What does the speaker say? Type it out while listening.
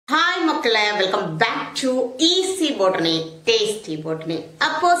Welcome back to Easy Botany, Tasty Botany.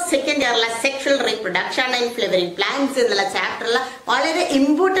 Now, second year sexual reproduction and flowering plants in the chapter very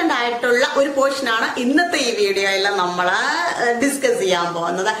important portion in the video discuss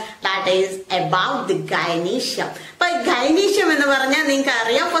that is about the gynoecium. By gynoecium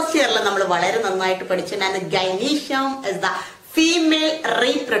first year the gynoecium is the female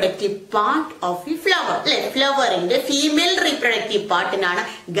reproductive part of the flower. Flowering the female reproductive part in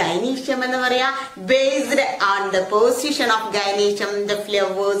gynoecium based on the position of gynoecium, the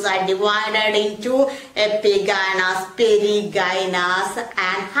flowers are divided into epigynous, perigynous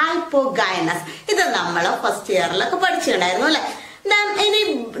and hypogynous. This is our first year. Then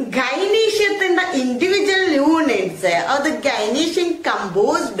any gynoecium in the individual units or the gynoecium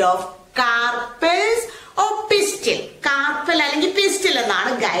composed of carpels or pistil. Carpel and pistil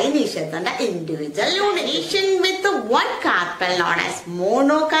are gynoecium and individual unit with one carpel known as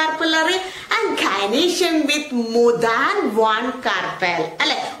monocarpellary and gynoecium with more than one carpel.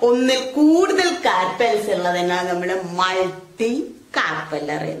 Only koodal carpels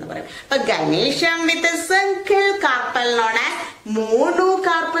multi-carpellary. But gynoecium with a single carpel known as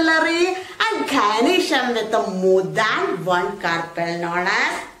monocarpellary and gynoecium with a more than one carpel known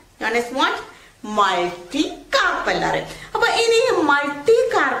as what? Multicarpellary. Now, in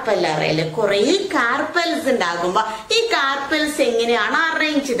multicarpellary, carpels and these carpels are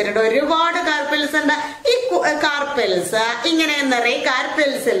arranged. There are reward carpels and carpels.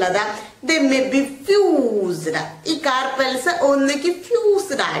 Carpels they may be fused. These carpels are only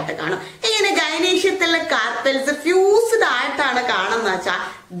fused. Gynoecium carpels fused.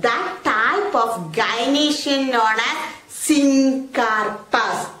 That type of gynoecium known as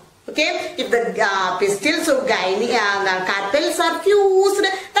syncarpus. Okay, if the pistils of carpels are fused,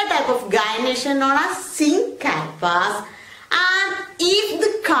 that type of gynoecium known as syncarpus. And if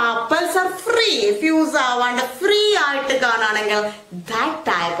the carpels are free, fuse and free, that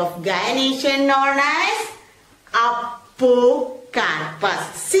type of gynoecium known as apocarpus.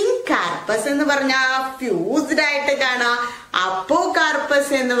 Syncarpus in the fused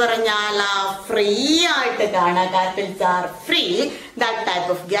apocarpus in the free carpels are free. That type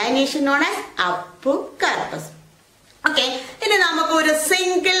of gynoecium known as apocarpus. Okay, in a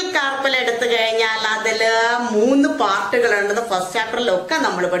single carpel at the part of the first chapter.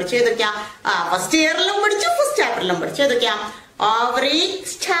 First year, first chapter. Ovary,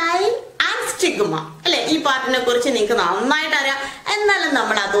 style, and stigma. This part is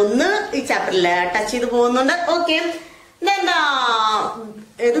touch okay. Then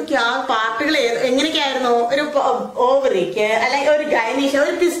part ovary,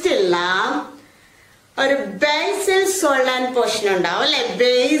 gynoecium, pistil. A basal swollen portion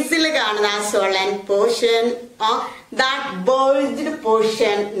basal swollen portion or that bulged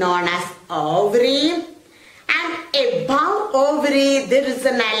portion known as ovary, and above ovary there is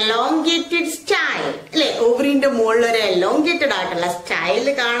an elongated style. Ovary in the mold elongated style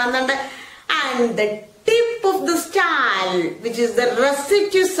and the tip of the style, which is the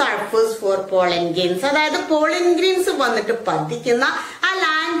residue surface for pollen grains. That is the pollen grains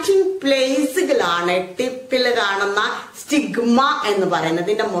landing place tip stigma and the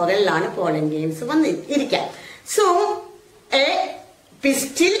pollen grains. So a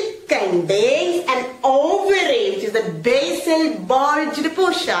pistil contains an ovary, which is the basal bulged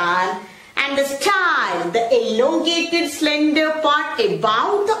portion, and the style, the elongated slender part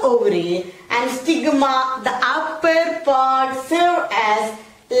above the ovary, and stigma, the upper part, serve as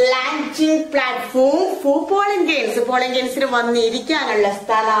launching platform for pollen grains. Pollen grains is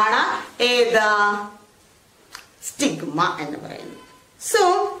stigma.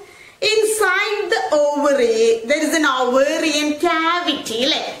 So, inside the ovary, there is an ovarian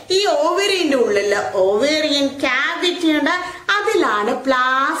cavity. This ovarian cavity is a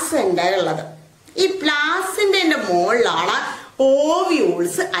placenta. This placenta in the mold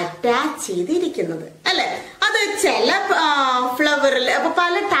ovules attached to the that's a flower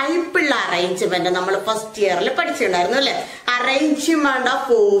type arrangement. First year arrangement of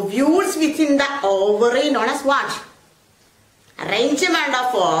ovules within the ovary known as what? Arrangement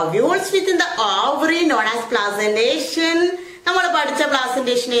of ovules within the ovary known as placentation.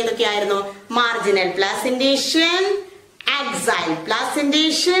 Placentation is marginal placentation, axial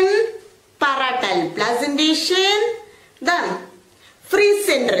placentation, parietal placentation, then free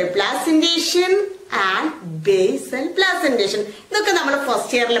central placentation and basal placentation. This is our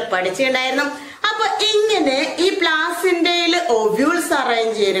first year. This placenta ovules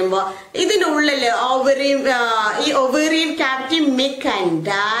arrange ovarian cavity may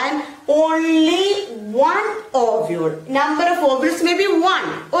contain only one ovule. Number of ovules may be one.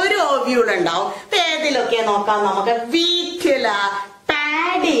 One ovule ഉണ്ടാവും. ഏതിലൊക്കെ നോക്കാം നമുക്ക്? വീറ്റില്,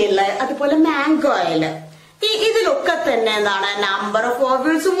 പാഡിയില്, അതുപോലെ മാംഗോയില്. ഇതിലൊക്കെ തന്നെ എന്താണ്? Number of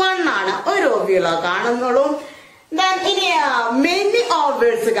ovules 1 ആണ്. ഒരു ഓവ്യൂളോ കാണുന്നുള്ളൂ. ഇനി മെനി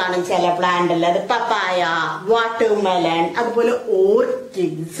ഓവ്യൂൾസ് കാണും ചില പ്ലാന്റിൽ. അത് പപ്പായ, വാട്ടർമെലൺ, അതുപോലെ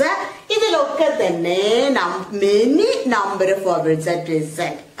ഓർക്കിഡ്സ്. ഇതിലൊക്കെ തന്നെ many number of ovules R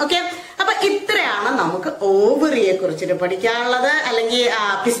present. Okay, അപ്പൊ ഇത്രയാണ് നമുക്ക് ഓവറിയെ കുറിച്ചിട്ട് പഠിക്കാനുള്ളത്, അല്ലെങ്കിൽ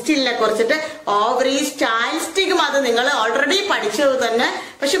പിസ്റ്റിലിനെ കുറിച്ചിട്ട്. ഓവറി, സ്റ്റൈൽസ്റ്റിക്കും അത് നിങ്ങൾ ഓൾറെഡി പഠിച്ചത് തന്നെ.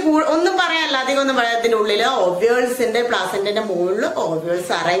 പക്ഷെ ഒന്നും പറയാനല്ല, അധികം ഒന്നും പറയാത്തിനുള്ളില് ഓവ്യൂൾസിന്റെ പ്ലാസന്റിന്റെ മുകളിൽ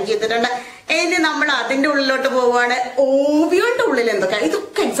ഓവ്യൂൾസ് അറേഞ്ച് ചെയ്തിട്ടുണ്ട്. ഇനി നമ്മൾ അതിന്റെ ഉള്ളിലോട്ട് പോവുകയാണ്. ഓവ്യൂളിന്റെ ഉള്ളിൽ എന്തൊക്കെ?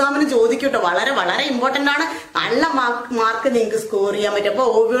 ഇതൊക്കെ എക്സാമിന് ചോദിക്കട്ടോ. വളരെ വളരെ ഇമ്പോർട്ടന്റ് ആണ്. നല്ല മാർക്ക് നിങ്ങൾക്ക് സ്കോർ ചെയ്യാൻ പറ്റും. അപ്പൊ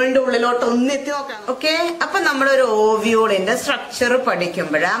ഓവ്യൂളിന്റെ ഉള്ളിലോട്ട് ഒന്ന് എത്തി നോക്കാം. ഓക്കെ, അപ്പൊ നമ്മളൊരു ഓവ്യൂളിന്റെ സ്ട്രക്ചർ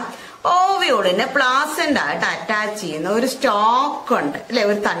പഠിക്കുമ്പോഴാ ഓവ്യൂളിനെ പ്ലാസന്റ് ആയിട്ട് അറ്റാച്ച് ചെയ്യുന്ന ഒരു സ്റ്റോക്ക് ഉണ്ട്, അല്ലെ?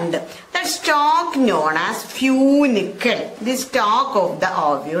 ഒരു തണ്ട്. Stock known as ഫ്യൂനിക്കിൾ. The stock of the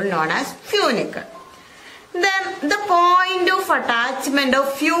ovule known as ഫ്യൂനിക്കിൾ. Then the point of attachment of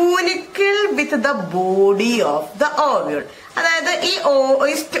funicle with the body of the ovule. അതായത് ഈ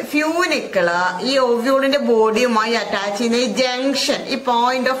ഫ്യൂനിക്കിള് ഈ ഓവ്യൂളിന്റെ ബോഡിയുമായി അറ്റാച്ച് ചെയ്യുന്ന ഈ ജംഗ്ഷൻ, ഈ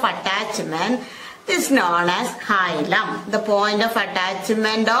point of attachment is known as hilum. The point of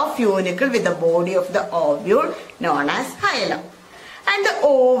attachment of funicle with the body of the ovule known as hilum. And the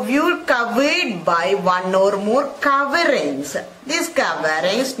ovule covered by one or more coverings. These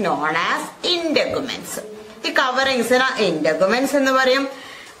coverings known as integuments. ഈ കവറിങ്സിന് ഇന്റഗുമെന്റ്സ് എന്ന് പറയും.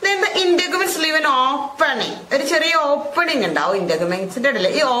 Then the integuments leave an opening. ഒരു ചെറിയ opening ഉണ്ടാവും ഇന്റഗുമെന്റ്സിന്റെ ഇടയിൽ.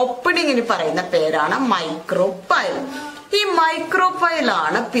 ഈ ഓപ്പണിംഗിന് പറയുന്ന പേരാണ് മൈക്രോപൈൽ. ഈ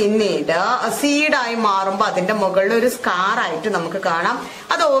മൈക്രോപൈലാണ് പിന്നീട് സീഡായി മാറുമ്പോൾ അതിന്റെ മുകളിൽ ഒരു സ്കാർ ആയിട്ട് നമുക്ക് കാണാം.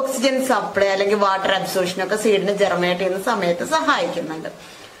 അത് ഓക്സിജൻ സപ്ലൈ അല്ലെങ്കിൽ വാട്ടർ അബ്സോർപ്ഷൻ ഒക്കെ സീഡിന് ജെർമിനേറ്റ് ചെയ്യുന്ന സമയത്ത് സഹായിക്കുന്നുണ്ട്.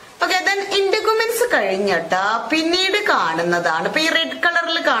 ഓക്കെ, ദെൻ ഇന്റഗുമെന്റ്സ് കഴിഞ്ഞിട്ട് പിന്നീട് കാണുന്നതാണ് ഇപ്പൊ ഈ റെഡ്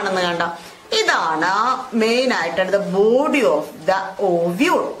കളറിൽ കാണുന്നത്. കണ്ടോ, ഇതാണ് മെയിൻ ആയിട്ട് body of the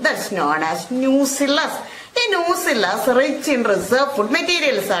ovule. That's known as ന്യൂസില്ലസ്. ഈ ന്യൂസില്ലസ് rich in reserve food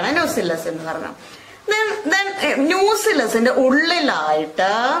materials ആണ് ന്യൂസില്ലസ് എന്ന് പറഞ്ഞത്. ന്യൂസില്ലസിന്റെ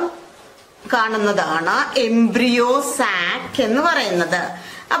ഉള്ളിലായിട്ട് കാണുന്നതാണ് എംബ്രിയോ സാക്ക് എന്ന് പറയുന്നത്.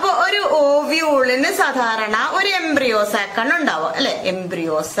 അപ്പൊ ഒരു ഓവ്യൂളിന് സാധാരണ ഒരു എംബ്രിയോ സാക്കാണ് ഉണ്ടാവുക, അല്ലെ?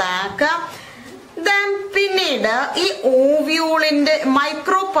 Embryo sac. പിന്നീട് ഈ ഓവ്യൂളിന്റെ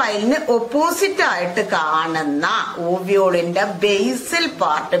മൈക്രോപൈലിന് ഓപ്പോസിറ്റ് ആയിട്ട് കാണുന്ന ഓവ്യൂളിന്റെ basal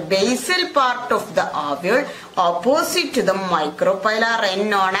part of the ovule opposite to the micropyle R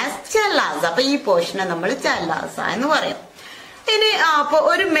known as ചലാസ. അപ്പൊ ഈ പോർഷനെ നമ്മൾ ചലാസ എന്ന് പറയും. ഇനി അപ്പൊ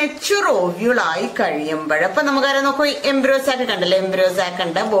ഒരു മെച്യൂർ ഓവ്യൂൾ ആയി കഴിയുമ്പോൾ അപ്പൊ നമുക്കറിയാം, നോക്കൂ, എംബ്രിയോ സാക്ക് കണ്ടല്ലോ. എംബ്രിയോ സാക്ക്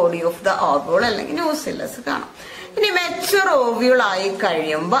ഉണ്ട്, ബോഡി ഓഫ് ദ ഓവ്യൂൾ അല്ലെങ്കിൽ ന്യൂസില്ലസ് കാണാം. ഇനി മെച്യൂർ ഓവ്യൂൾ ആയി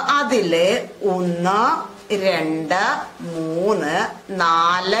കഴിയുമ്പോ അതില് 1, 2, 3,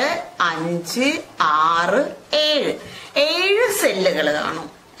 4, 5, 6, 7 സെല്ലുകൾ കാണും.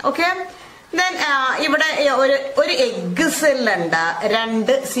 ഓക്കെ, ദെൻ ഇവിടെ ഒരു എഗ് സെല്ലുണ്ട്,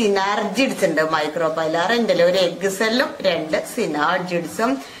 2 സിനാർജിഡ്സ് ഉണ്ട്. മൈക്രോപൈലാറിന്റെ ഒരു എഗ് സെല്ലും 2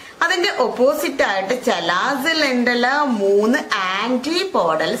 സിനാർജിഡ്സും. അതിന്റെ ഓപ്പോസിറ്റ് ആയിട്ട് ചലാസിലെന്റില് 3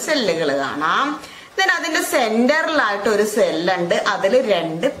 ആന്റിപോഡൽ സെല്ലുകൾ കാണാം. അതിന്റെ സെന്ററിലായിട്ട് ഒരു സെല്ലുണ്ട്, അതിൽ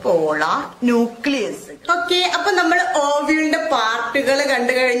 2 പോളാർ ന്യൂക്ലിയസ്. ഓക്കെ, അപ്പൊ നമ്മൾ ഓവ്യൂളിന്റെ പാർട്ടുകൾ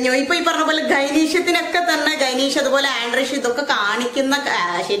കണ്ടു കഴിഞ്ഞു. ഇപ്പൊ ഈ പറഞ്ഞ പോലെ ഗൈനീഷ്യത്തിനൊക്കെ തന്നെ ഗൈനീഷ്യം അതുപോലെ ആൻഡ്രീഷ്യം ഇതൊക്കെ കാണിക്കുന്ന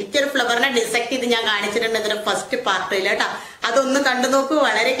ശരിക്കൊരു ഫ്ലവറിനെ ഡിസെക്ട് ചെയ്ത് ഞാൻ കാണിച്ചിട്ടുണ്ട് ഇതിന്റെ ഫസ്റ്റ് പാർട്ടിൽ കേട്ടോ. അതൊന്ന് കണ്ടു നോക്കൂ,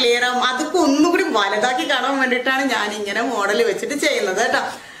 വളരെ ക്ലിയർ ആവും. അതൊക്കെ ഒന്നുകൂടി വലുതാക്കി കാണാൻ വേണ്ടിയിട്ടാണ് ഞാൻ ഇങ്ങനെ മോഡൽ വെച്ചിട്ട് ചെയ്യുന്നത് കേട്ടോ.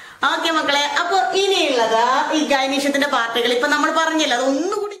 ഓക്കെ മക്കളെ, അപ്പൊ ഇനിയുള്ളത് ഈ ഗൈനീഷ്യത്തിന്റെ പാർട്ടുകൾ ഇപ്പൊ നമ്മൾ പറഞ്ഞില്ല, അത്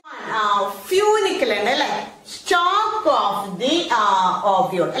ഒന്നുകൂടി ഫ്യൂനിക്കിൾ ഉണ്ട്, അല്ലെ? സ്റ്റോക്ക് ഓഫ് ദി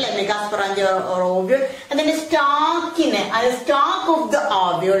ഓവ്യൂൾ, അല്ലെ? മെഗാസ്പൊറാഞ്ചിയ ഓവ്യൂൾ. അതിന്റെ സ്റ്റോക്കിന് സ്റ്റോക്ക് ഓഫ് ദ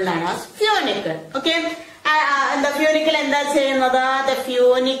ഓവ്യൂളിനാണ് ഫ്യൂനിക്കിൾ. ഓക്കെ, എന്താ ഫ്യൂനിക്കിൾ എന്താ ചെയ്യുന്നത്? The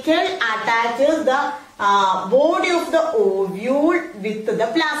ഫ്യൂനിക്കിൾ attaches the body of the ovule with the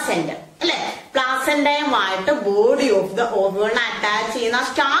placenta, അല്ലെ? പ്ലാസെന്റയുമായിട്ട് ബോഡി ഓഫ് ദ ഓവ്യൂളിനെ അറ്റാച്ച് ചെയ്യുന്ന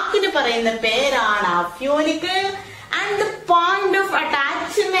സ്റ്റോക്കിന് പറയുന്ന പേരാണ് ഫ്യൂനിക്കിൾ. And the point of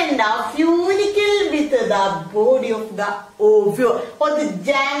attachment of funicle with the body of the ovule or the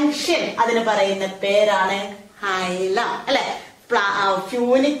junction അതിന് പറയുന്ന പേരാണ് hilum, അല്ലെ?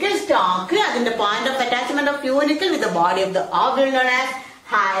 Funicle stalk, അതിന്റെ point of attachment of funicle with the body of the ovule known as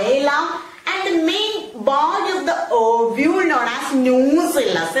hilum. And the main body of the ovule known as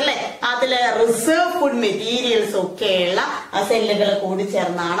nucellus, അല്ലെ? അതിലെ reserve food materials ഒക്കെയുള്ള സെല്ലുകൾ കൂടി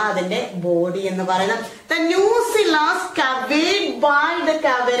ചേർന്നാണ് അതിന്റെ ബോഡി എന്ന് പറയുന്നത്. The nucellus covered by the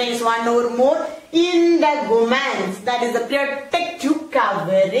coverings one or more integuments, that is the protective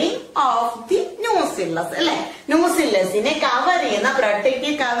covering of the Nucellus. അല്ലെ, Nucellus-നെ കവർ ചെയ്യുന്ന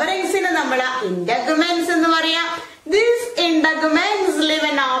പ്രൊട്ടക്റ്റീവ് കവറിങ്സിന് നമ്മൾ Integuments എന്ന് പറയാം. These Integuments live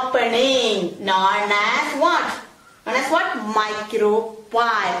in opening known as what? Known as what?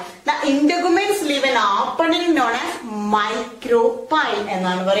 Micropyle. The Integuments live in opening known as micropyle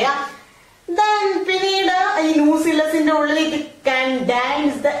എന്നാണ് പറയാ. Then പിന്നീട് ഈ ന്യൂസില്ലസിന്റെ ഉള്ളിൽ it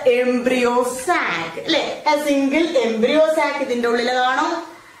contains the embryo sac. അല്ലെ, a single embryo sac ഇതിന്റെ ഉള്ളിൽ കാണും.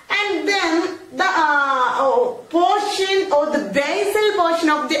 And then the portion or the basal portion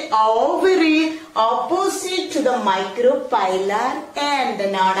of the ovary opposite to the micropylar end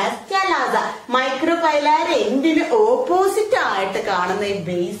known as chalaza. Micropylar endന് opposite ആയിട്ട് കാണുന്ന ഈ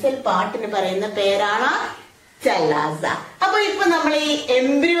basal പാർട്ടിന് പറയുന്ന പേരാണ് ചലാസ. അപ്പൊ ഇപ്പൊ നമ്മൾ ഈ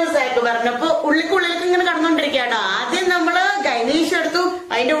എംബ്രിയോസ് ആയിട്ട് പറഞ്ഞപ്പോ ഉള്ളിലേക്ക് ഇങ്ങനെ കടന്നുകൊണ്ടിരിക്കുകയാണ്. ആദ്യം നമ്മള് ഗൈനീഷ്യം എടുത്തു,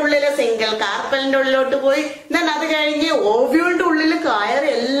 അതിന്റെ ഉള്ളില് സിംഗിൾ കാർപ്പലിന്റെ ഉള്ളിലോട്ട് പോയി. ദെൻ അത് കഴിഞ്ഞ് ഓവ്യൂളിന്റെ ഉള്ളിൽ കയറി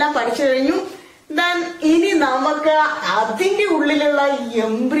എല്ലാം പഠിച്ചു കഴിഞ്ഞു. ദെൻ ഇനി നമുക്ക് അതിന്റെ ഉള്ളിലുള്ള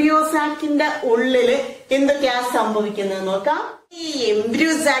എംബ്രിയോസാക്കിന്റെ ഉള്ളില് എന്തൊക്കെയാ സംഭവിക്കുന്നത് നോക്കാം. ഈ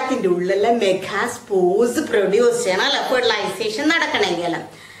എംബ്രിയോസാക്കിന്റെ ഉള്ളില് മെഗാസ്പോസ് പ്രൊഡ്യൂസ് ചെയ്യണം, അല്ല ഫെർട്ടിലൈസേഷൻ നടക്കണമെങ്കിൽ.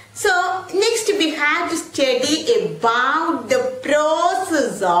 So next we have to study about the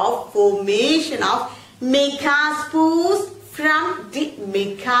process of formation of megaspores from the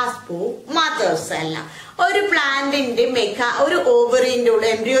megaspore mother cell. ഒരു പ്ലാന്റിന്റെ ഒരു ഓവറിന്റെ ഉള്ളിൽ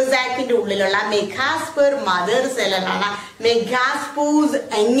എംബ്രിയോസാക്കിന്റെ ഉള്ളിലുള്ള മെഗാസ്പോർ മദർ സെല്ലാണ് മെഗാസ്പോസ്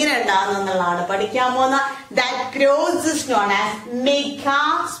എങ്ങനെ ഉണ്ടാകുന്നതാണ് പഠിക്കാൻ പോകുന്ന. That process known as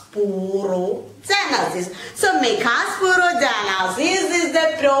megasporogenesis. So megasporogenesis is the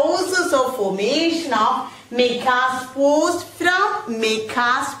process of formation of megaspores from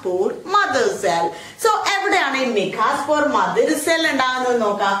megaspore mother cell. So എവിടെയാണ് ഈ മെഗാസ്പോർ മദർ സെൽ ഉണ്ടാകുന്നത്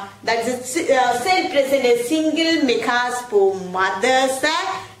നോക്കാം. That's a cell present a single megaspore mother cell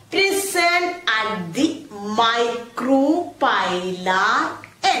present at the micropylar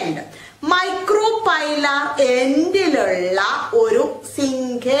end. Micropylar എൻഡിലുള്ള ഒരു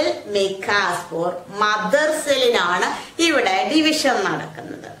single megaspore mother സെല്ലിനാണ് ഇവിടെ division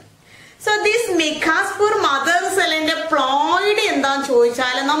നടക്കുന്നത്. So this megaspore mother സെല്ലിന്റെ പ്ലോയിഡ് എന്താന്ന്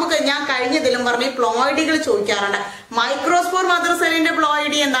ചോദിച്ചാൽ നമുക്ക്, ഞാൻ കഴിഞ്ഞതിലും പറഞ്ഞു പ്ലോയിഡുകൾ ചോദിക്കാറുണ്ട്. മൈക്രോസ്പോർ മദർ സെല്ലിന്റെ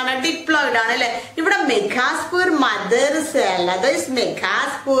പ്ലോയിഡ് എന്താണ്? ഡിപ്ലോയിഡ് ആണ് അല്ലെ. ഇവിടെ മെഗാസ്പോർ മദർ സെൽ, അതായത്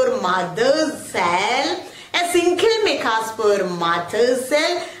megaspore mother cell, A single megaspore mother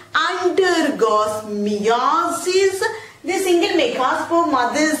cell undergoes meiosis. The single megaspore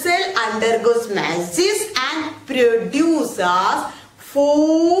mother cell undergoes meiosis and produces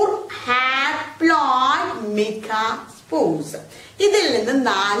 4 haploid megaspores. ഇതിൽ നിന്ന്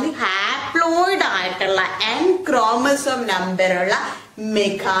 4 ഹാപ്ലോയിഡ് ആയിട്ടുള്ള N ക്രോമസോം നമ്പറുള്ള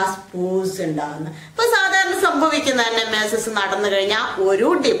മെഗാസ്പോർസ് ഉണ്ടാകുന്നു. അപ്പൊ സാധാരണ സംഭവിക്കുന്ന മെയോസിസ് നടന്നു കഴിഞ്ഞാൽ ഒരു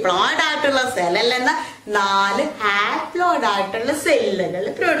ഡിപ്ലോയിഡ് ആയിട്ടുള്ള സെല്ലിൽ നിന്ന് 4 ഹാപ്ലോയിഡ് ആയിട്ടുള്ള സെല്ലുകൾ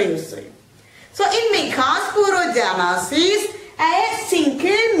പ്രൊഡ്യൂസ് ചെയ്യും. So in megasporogenesis a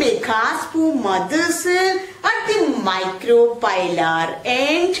single megaspore mother cell at the micropylar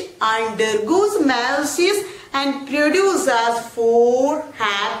end undergoes meiosis and produces 4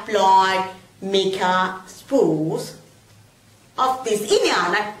 haploid megaspores of this.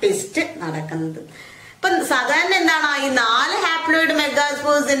 ഇനിയാണ് ടെസ്റ്റ് നടക്കുന്നത്. ഇപ്പൊ സാധാരണ എന്താണ്, ഈ 4 ഹാപ്ലോയിഡ്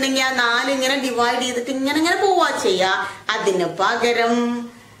മെഗാസ്പോർസ് ഉണ്ടെങ്കിൽ ആ 4 ഇങ്ങനെ ഡിവൈഡ് ചെയ്തിട്ട് ഇങ്ങനെ പോവാ ചെയ്യാ. അതിന് പകരം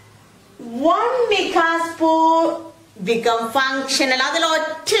 1 മെഗാസ്പോർ become functional. അതിൽ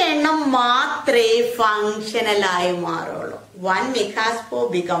ഒറ്റ എണ്ണം മാത്രമേ ഫങ്ഷണൽ ആയി മാറുള്ളൂ. 1 megaspore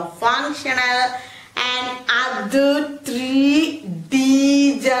become functional and other 3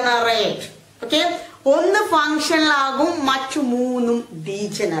 degenerate. Okay, ഒന്ന് ഫങ്ഷണൽ ആകും, മറ്റു 3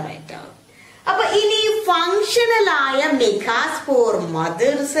 ഡീജനറേറ്റ് ആകും. അപ്പൊ ഇനി ഫങ്ഷണൽ ആയ മെഗാസ്പോർ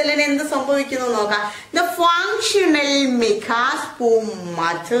മദർ സെല്ലിന് എന്ത് സംഭവിക്കുന്നു നോക്കാം. The functional megaspore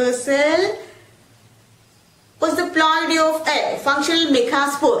mother cell was the ploidy of a functional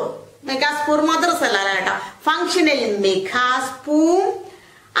megaspore. Megaspore mother cell അല്ല കേട്ടോ. functional megaspore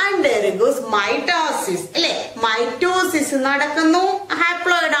undergoes mitosis. അല്ലെ, മൈറ്റോസിസ് നടക്കുന്നു.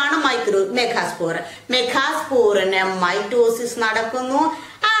 ഹാപ്ലോയിഡ് ആണ് മെഗാസ്പോർ. മെഗാസ്പോറിന് മൈറ്റോസിസ് നടക്കുന്നു.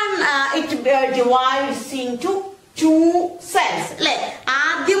 and it divides into 2 cells. അല്ലെ,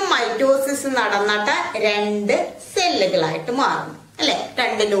 ആദ്യം മൈറ്റോസിസ് നടന്നിട്ട് 2 സെല്ലുകളായിട്ട് മാറുന്നു. അല്ലെ,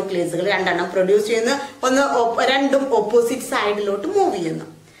 2 ന്യൂക്ലിയസുകൾ 2 എണ്ണം പ്രൊഡ്യൂസ് ചെയ്യുന്നു. രണ്ടും ഓപ്പോസിറ്റ് സൈഡിലോട്ട് മൂവ് ചെയ്യുന്നു.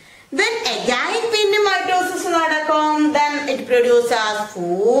 Then again പിന്നെ മൈറ്റോസിസ് നടക്കും. Then it produces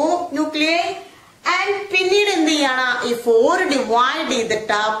 4 nuclei and പിന്നീട് എന്ത് ചെയ്യണം, ഈ 4 ഡിവൈഡ്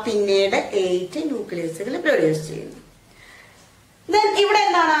ചെയ്തിട്ട് പിന്നീട് 8 ന്യൂക്ലിയസുകൾ പ്രൊഡ്യൂസ് ചെയ്യുന്നു. Then ഇവിടെ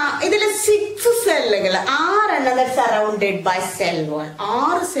എന്താണ് ഇതില് 6 സെല്ലുകൾ 6 എന്നത് സറൗണ്ടഡ് ബൈ സെൽ വാൾ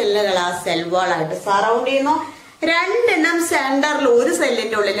 6 സെല്ലുകൾ ആ സെൽ വാൾ ആയിട്ട് സറൗണ്ട് ചെയ്യുന്നു 2 എണ്ണം സെന്ററിൽ ഒരു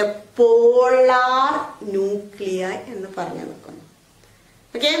സെല്ലിന്റെ ഉള്ളില് പോളാർ ന്യൂക്ലിയൈ എന്ന് പറഞ്ഞു നിൽക്കുന്നു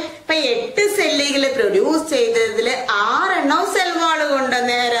ഓക്കെ അപ്പൊ 8 സെല്ലുകൾ പ്രൊഡ്യൂസ് ചെയ്തതില് 6 എണ്ണം സെൽ വാൾ കൊണ്ട്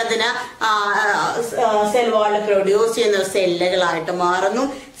നേരെ അതിന് സെൽ വാൾ പ്രൊഡ്യൂസ് ചെയ്യുന്ന സെല്ലുകളായിട്ട് മാറുന്നു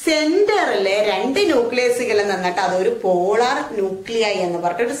സെന്ററിലെ 2 ന്യൂക്ലിയസുകൾ നിന്നിട്ട് അതൊരു പോളാർ ന്യൂക്ലിയൈ എന്ന്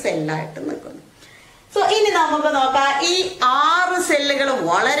പറഞ്ഞിട്ട് സെല്ലായിട്ട് നിൽക്കുന്നു സോ ഇനി നമുക്ക് നോക്കാം ഈ 6 സെല്ലുകൾ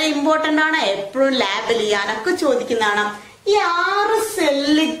വളരെ ഇമ്പോർട്ടന്റ് ആണ് എപ്പോഴും ലാബിൽ ചെയ്യാനൊക്കെ ചോദിക്കുന്നതാണ് ഈ 6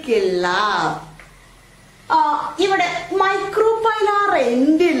 സെല്ലുക്കുള്ള ഇവിടെ മൈക്രോപൈലാർ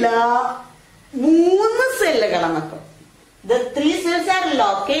എൻഡില് 3 സെല്ലുകൾ നിൽക്കും The 3 cells are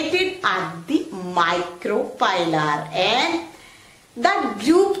located at the micropylar and that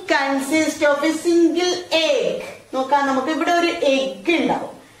group consists of a single egg. നോക്കാം നമുക്ക് ഇവിടെ ഒരു എഗ് ഉണ്ടാവും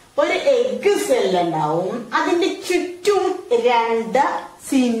ഒരു എഗ് സെൽ ഉണ്ടാവും അതിന്റെ ചുറ്റും 2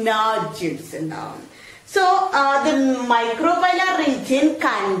 synergids ഉണ്ടാവും So the micropylar region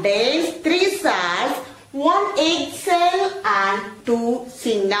contains 3 cells, 1 egg cell and 2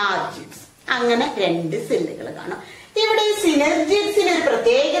 synergids. അങ്ങനെ 2 സെല്ലുകൾ കാണാം ഇവിടെ ഈ സിനർജിഡ്സിന് ഒരു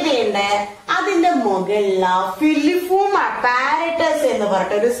പ്രത്യേകതയുണ്ട് അതിന്റെ മുകളിൽ ഫിലിഫോം അപ്പാരറ്റസ് എന്ന്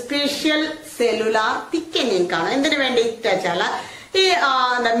പറഞ്ഞിട്ട് ഒരു സ്പെഷ്യൽ സെല്ലുലാർ തിക്കനിങ് കാണാം എന്തിനു വേണ്ടിയിട്ടാച്ചാൽ ഈ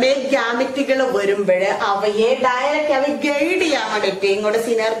മെയിൽ ഗ്യാമറ്റുകൾ വരുമ്പോൾ അവയെ ഡയറക്റ്റ് അവ ഗൈഡ് ചെയ്യാൻ വേണ്ടിട്ട് ഇങ്ങോട്ട്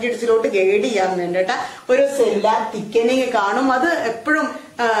സിനർജിഡ്സിലോട്ട് ഗൈഡ് ചെയ്യാൻ വേണ്ടിട്ട് ഒരു സെല്ലുലാർ തിക്കനിങ് കാണും അത് എപ്പോഴും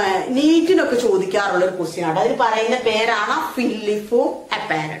നീറ്റിനൊക്കെ ചോദിക്കാറുള്ള ഒരു ക്വസ്റ്റ്യൻ ആണ് അതിൽ പറയുന്ന പേരാണ് ഫിലിഫോം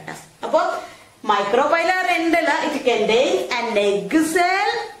അപ്പാരറ്റസ് അപ്പൊ Micropylar endil it contains an egg cell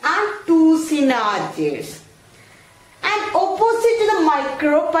and 2 synergids. And opposite to the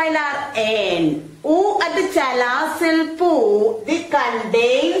micropylar end, at the Chalaza pore, it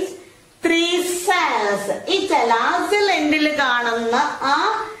contains 3 cells. ഈ Chalaza endil കാണുന്ന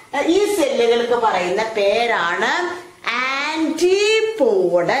ഈ സെല്ലുകൾക്ക് പറയുന്ന പേരാണ്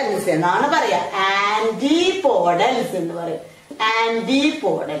ആന്റിപോഡൽസ് എന്നാണ് പറയാ ആന്റിപോഡൽസ് എന്ന് പറയും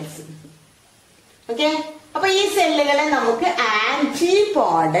ആന്റിപോഡൽസ് ഓക്കെ അപ്പൊ ഈ സെല്ലുകളെ നമുക്ക്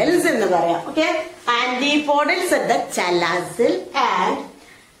ആന്റിപോഡൽസ് എന്ന് പറയാം okay ആന്റിപോഡൽസ് at the ചലാസിൽ and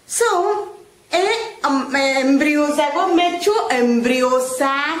so embryo sac or mature embryo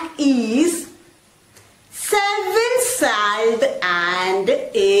sac is 7-celled and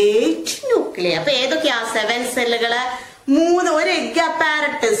 8 nuclei അപ്പൊ ഏതൊക്കെയാ 7 സെല്ലുകള് 3 ഒരു എഗ്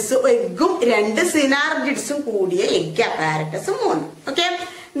അപ്പാരറ്റസ് എഗ്ഗും 2 സിനാർജിഡ്സും കൂടിയ എഗ് അപ്പാരറ്റസ് 3 ഓക്കെ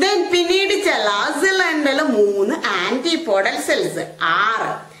Then പിന്നീട് ചലാസിൽ എൻഡില് 3 ആന്റിപോഡൽ സെൽസ് 6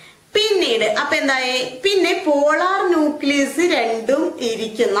 പിന്നീട് അപ്പൊ എന്തായി പിന്നെ പോളാർ ന്യൂക്ലിയസ് 2ഉം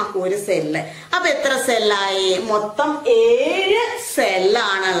ഇരിക്കുന്ന ഒരു സെല്ല് അപ്പൊ എത്ര സെല്ലായി മൊത്തം 7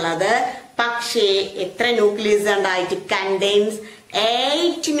 സെല്ലാണുള്ളത് പക്ഷേ എത്ര ന്യൂക്ലിയസ് ഉണ്ടായിട്ട് കണ്ടെയ്ൻസ്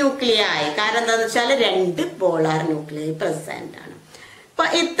 8 ന്യൂക്ലിയായി കാരണം എന്താന്ന് വെച്ചാൽ 2 പോളാർ ന്യൂക്ലിയൈ പ്രസന്റ് ആണ് അപ്പൊ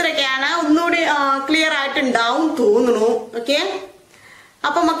ഇത്രയൊക്കെയാണ് ഒന്നുകൂടി ക്ലിയർ ആയിട്ടുണ്ടാവും തോന്നുന്നു ഓക്കെ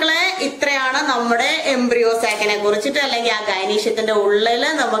അപ്പൊ മക്കളെ ഇത്രയാണ് നമ്മുടെ എംബ്രിയോ സാക്കിനെ കുറിച്ചിട്ട് അല്ലെങ്കിൽ ആ ഗൈനീഷ്യത്തിന്റെ ഉള്ളില്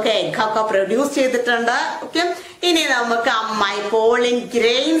നമുക്ക് എഗ് ഒക്കെ പ്രൊഡ്യൂസ് ചെയ്തിട്ടുണ്ട് ഓക്കെ ഇനി നമുക്ക് പോളിൻ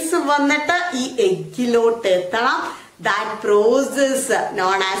ഗ്രെയിൻസ് വന്നിട്ട് ഈ എഗ്ഗിലോട്ട് എത്തണം that process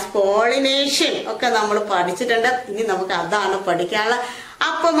known as pollination ഒക്കെ നമ്മൾ പഠിച്ചിട്ടുണ്ട് ഇനി നമുക്ക് അതാണ് പഠിക്കാനുള്ളത്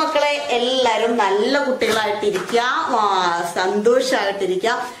അപ്പൊ മക്കളെ എല്ലാരും നല്ല കുട്ടികളായിട്ടിരിക്കുക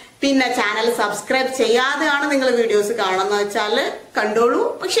സന്തോഷമായിട്ടിരിക്കുക പിന്നെ ചാനൽ സബ്സ്ക്രൈബ് ചെയ്യാതെയാണ് നിങ്ങൾ വീഡിയോസ് കാണുന്ന വെച്ചാൽ കണ്ടോളൂ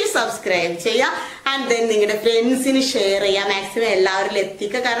പക്ഷെ സബ്സ്ക്രൈബ് ചെയ്യാം ആൻഡ് ദെൻ നിങ്ങളുടെ ഫ്രണ്ട്സിന് ഷെയർ ചെയ്യാം മാക്സിമം എല്ലാവരിലും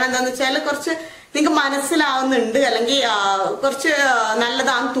എത്തിക്കുക കാരണം എന്താന്ന് വെച്ചാൽ കുറച്ച് നിങ്ങൾക്ക് മനസ്സിലാവുന്നുണ്ട് അല്ലെങ്കിൽ കുറച്ച്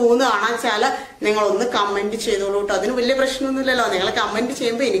നല്ലതാണെന്ന് തോന്നുകയാണെന്ന് വെച്ചാൽ നിങ്ങൾ ഒന്ന് കമന്റ് ചെയ്തോളൂ കേട്ടോ അതിന് വലിയ പ്രശ്നമൊന്നുമില്ലല്ലോ നിങ്ങൾ കമന്റ്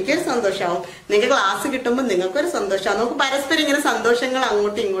ചെയ്യുമ്പോൾ എനിക്കൊരു സന്തോഷമാവും നിങ്ങൾക്ക് ക്ലാസ് കിട്ടുമ്പോൾ നിങ്ങൾക്കൊരു സന്തോഷമാവും നമുക്ക് പരസ്പരം ഇങ്ങനെ സന്തോഷങ്ങൾ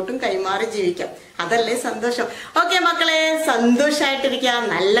അങ്ങോട്ടും ഇങ്ങോട്ടും കൈമാറി ജീവിക്കാം അതല്ലേ സന്തോഷം ഓക്കെ മക്കളെ സന്തോഷമായിട്ടിരിക്കുക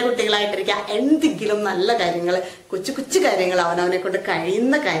നല്ല കുട്ടികളായിട്ടിരിക്കുക എന്തെങ്കിലും നല്ല കാര്യങ്ങൾ കൊച്ചു കൊച്ചു കാര്യങ്ങൾ അവനവനെ കൊണ്ട്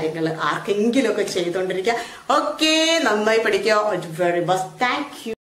കഴിയുന്ന കാര്യങ്ങൾ ആർക്കെങ്കിലും ഒക്കെ ചെയ്തുകൊണ്ടിരിക്കുക ഓക്കെ നന്നായി പഠിക്കുക വെരി ബെസ്റ്റ് താങ്ക് യു